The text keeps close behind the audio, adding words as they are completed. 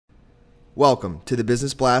Welcome to the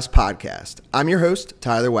Business Blast podcast. I'm your host,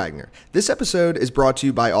 Tyler Wagner. This episode is brought to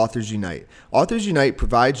you by Authors Unite. Authors Unite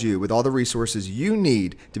provides you with all the resources you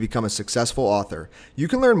need to become a successful author. You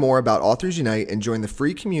can learn more about Authors Unite and join the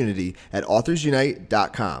free community at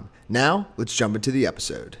authorsunite.com. Now, let's jump into the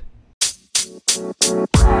episode.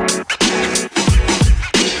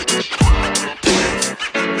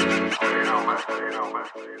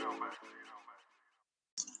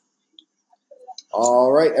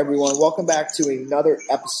 All right, everyone. Welcome back to another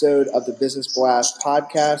episode of the Business Blast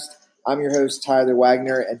podcast. I'm your host, Tyler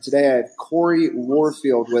Wagner, and today I have Cory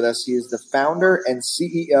Warfield with us. He is the founder and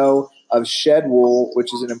CEO of Shedwool,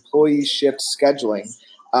 which is an employee shift scheduling,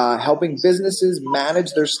 helping businesses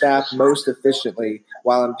manage their staff most efficiently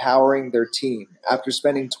while empowering their team. After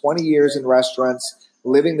spending 20 years in restaurants,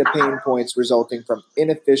 living the pain points resulting from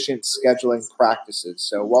inefficient scheduling practices.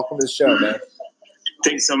 So welcome to the show, man.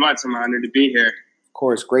 Thanks so much. I'm honored to be here. Of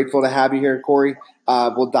course. Grateful to have you here, Cory.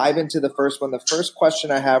 We'll dive into the first one. The first question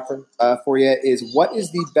I have for you is, what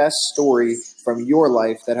is the best story from your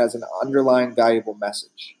life that has an underlying valuable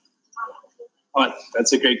message? Oh,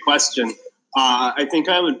 that's a great question. I think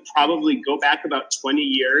I would probably go back about 20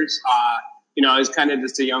 years. I was kind of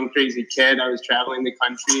just a young, crazy kid. I was traveling the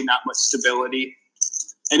country, not much stability.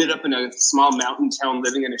 Ended up in a small mountain town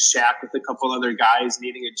living in a shack with a couple other guys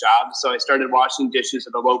needing a job. So I started washing dishes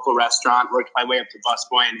at a local restaurant, worked my way up to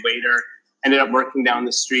busboy and waiter, ended up working down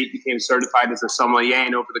the street, became certified as a sommelier.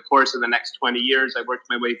 And over the course of the next 20 years, I worked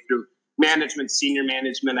my way through management, senior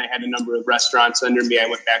management. I had a number of restaurants under me. I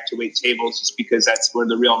went back to wait tables just because that's where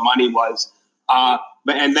the real money was.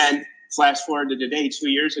 And then flash forward to today, 2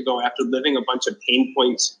 years ago, after living a bunch of pain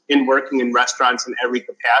points in working in restaurants in every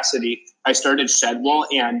capacity, I started Shedwool,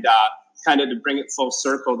 and kind of to bring it full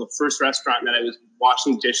circle, the first restaurant that I was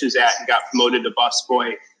washing dishes at and got promoted to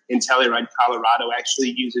busboy in Telluride, Colorado,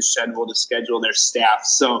 actually uses Shedwool to schedule their staff.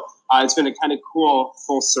 So it's been a kind of cool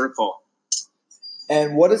full circle.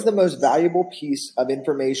 And what is the most valuable piece of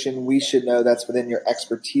information we should know that's within your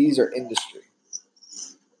expertise or industry?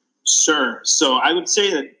 Sure. So I would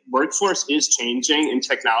say that workforce is changing and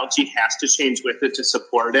technology has to change with it to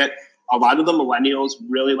support it. A lot of the millennials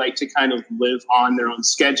really like to kind of live on their own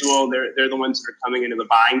schedule. They're the ones that are coming into the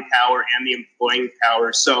buying power and the employing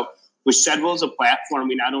power. So with Shedwool as a platform,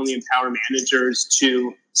 we not only empower managers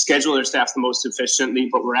to schedule their staff the most efficiently,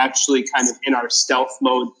 but we're actually kind of in our stealth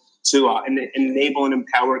mode to enable and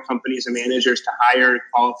empower companies and managers to hire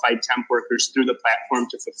qualified temp workers through the platform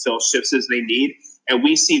to fulfill shifts as they need. And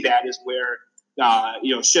we see that as where,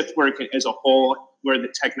 shift work as a whole, where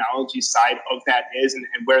the technology side of that is and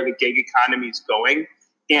where the gig economy is going.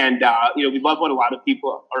 And, we love what a lot of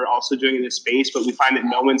people are also doing in this space, but we find that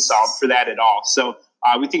no one's solved for that at all. So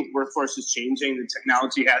we think workforce is changing. The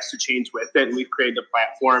technology has to change with it. And we've created a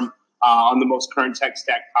platform on the most current tech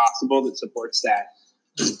stack possible that supports that.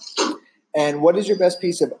 And what is your best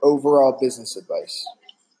piece of overall business advice?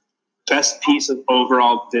 Best piece of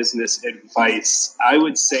overall business advice, I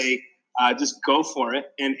would say just go for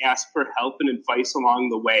it and ask for help and advice along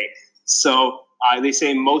the way. So they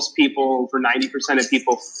say most people, over 90% of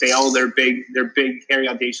people, fail their big, hairy,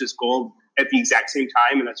 audacious goal at the exact same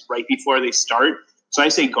time, and that's right before they start. So I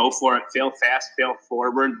say go for it, fail fast, fail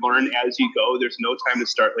forward, learn as you go. There's no time to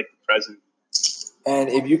start like the present. And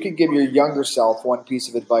if you could give your younger self one piece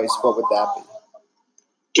of advice, what would that be?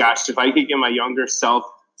 Gosh, if I could give my younger self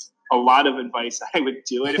a lot of advice, I would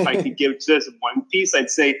do it. If I could give just one piece, I'd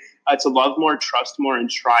say to love more, trust more, and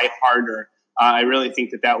try harder. I really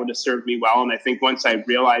think that would have served me well. And I think once I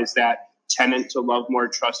realized that tenet to love more,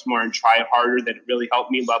 trust more, and try harder, that it really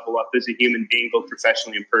helped me level up as a human being, both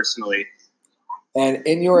professionally and personally. And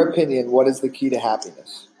in your opinion, what is the key to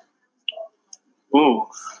happiness? Oh,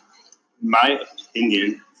 my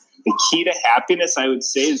opinion, the key to happiness, I would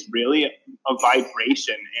say, is really a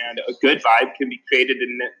vibration. And a good vibe can be created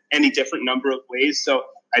in any different number of ways. So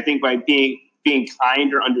I think by being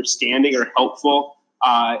kind or understanding or helpful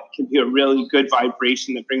can be a really good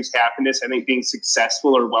vibration that brings happiness. I think being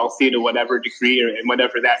successful or wealthy to whatever degree and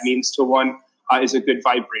whatever that means to one is a good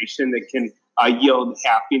vibration that can yield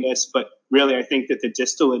happiness. But really, I think that the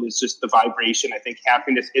distillate is just the vibration. I think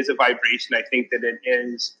happiness is a vibration. I think that it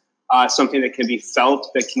is something that can be felt,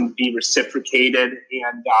 that can be reciprocated,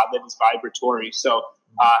 and that is vibratory. So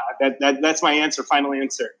that's my answer, final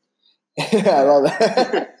answer. I love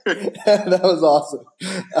that. That was awesome.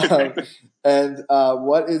 And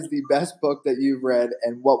what is the best book that you've read,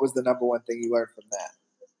 and what was the number one thing you learned from that?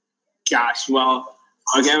 Gosh, well,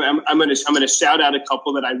 again, I'm gonna shout out a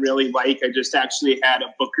couple that I really like. I just actually had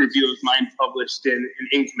a book review of mine published in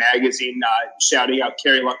Inc. magazine, shouting out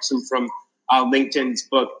Carrie Luxem from LinkedIn's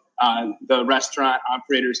book, the restaurant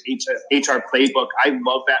operator's HR playbook. I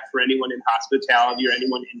love that for anyone in hospitality or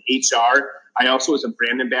anyone in HR. I also was a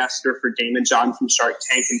brand ambassador for Damon John from Shark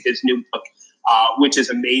Tank and his new book, which is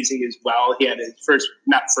amazing as well. He had his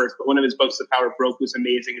but one of his books, The Power of Broke, was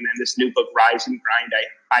amazing. And then this new book, Rise and Grind,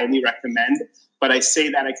 I highly recommend. But I say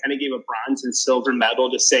that I kind of gave a bronze and silver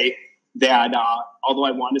medal to say that although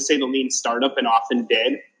I want to say the lean startup and often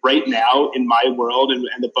did, right now in my world and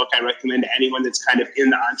the book I recommend to anyone that's kind of in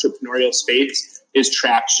the entrepreneurial space is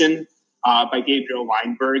Traction by Gabriel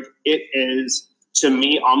Weinberg. It is, to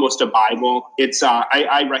me, almost a Bible. It's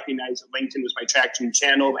I recognize that LinkedIn was my Traction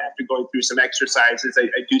channel. After going through some exercises, I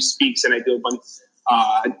do speaks and I do a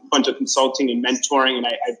bunch of consulting and mentoring, and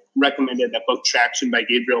I recommended that book Traction by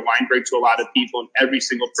Gabriel Weinberg to a lot of people, and every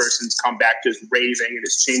single person's come back just raving and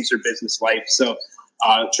it's changed their business life. So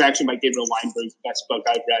Traction by Gabriel Weinberg, the best book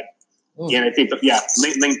I've read. And I think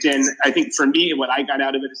LinkedIn, I think for me, what I got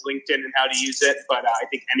out of it is LinkedIn and how to use it, but I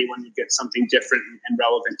think anyone would get something different and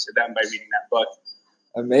relevant to them by reading that book.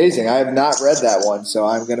 Amazing. I have not read that one, so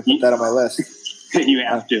I'm going to put that on my list. You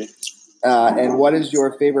have to. And what is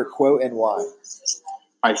your favorite quote and why?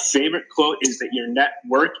 My favorite quote is that your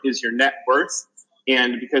network is your net worth.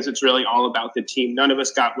 And because it's really all about the team, none of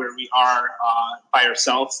us got where we are by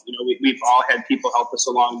ourselves. You know, we've all had people help us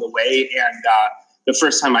along the way. And the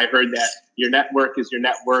first time I heard that your network is your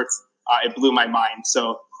net worth, it blew my mind.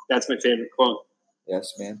 So that's my favorite quote.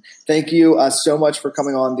 Yes, man. Thank you so much for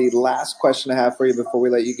coming on. The last question I have for you before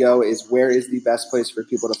we let you go is, where is the best place for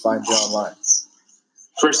people to find you online?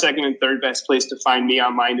 First, second, and third best place to find me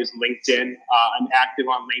online is LinkedIn. I'm active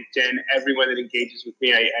on LinkedIn. Everyone that engages with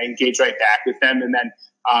me, I engage right back with them. And then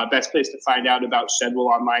best place to find out about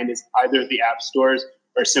Shedwool online is either the app stores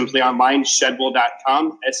or simply online,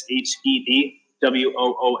 shedwool.com,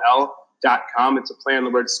 SHEDWOOL.com. It's a play on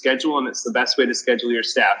the word schedule, and it's the best way to schedule your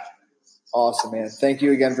staff. Awesome, man. Thank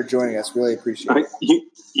you again for joining us. Really appreciate it.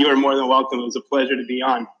 You are more than welcome. It was a pleasure to be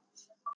on.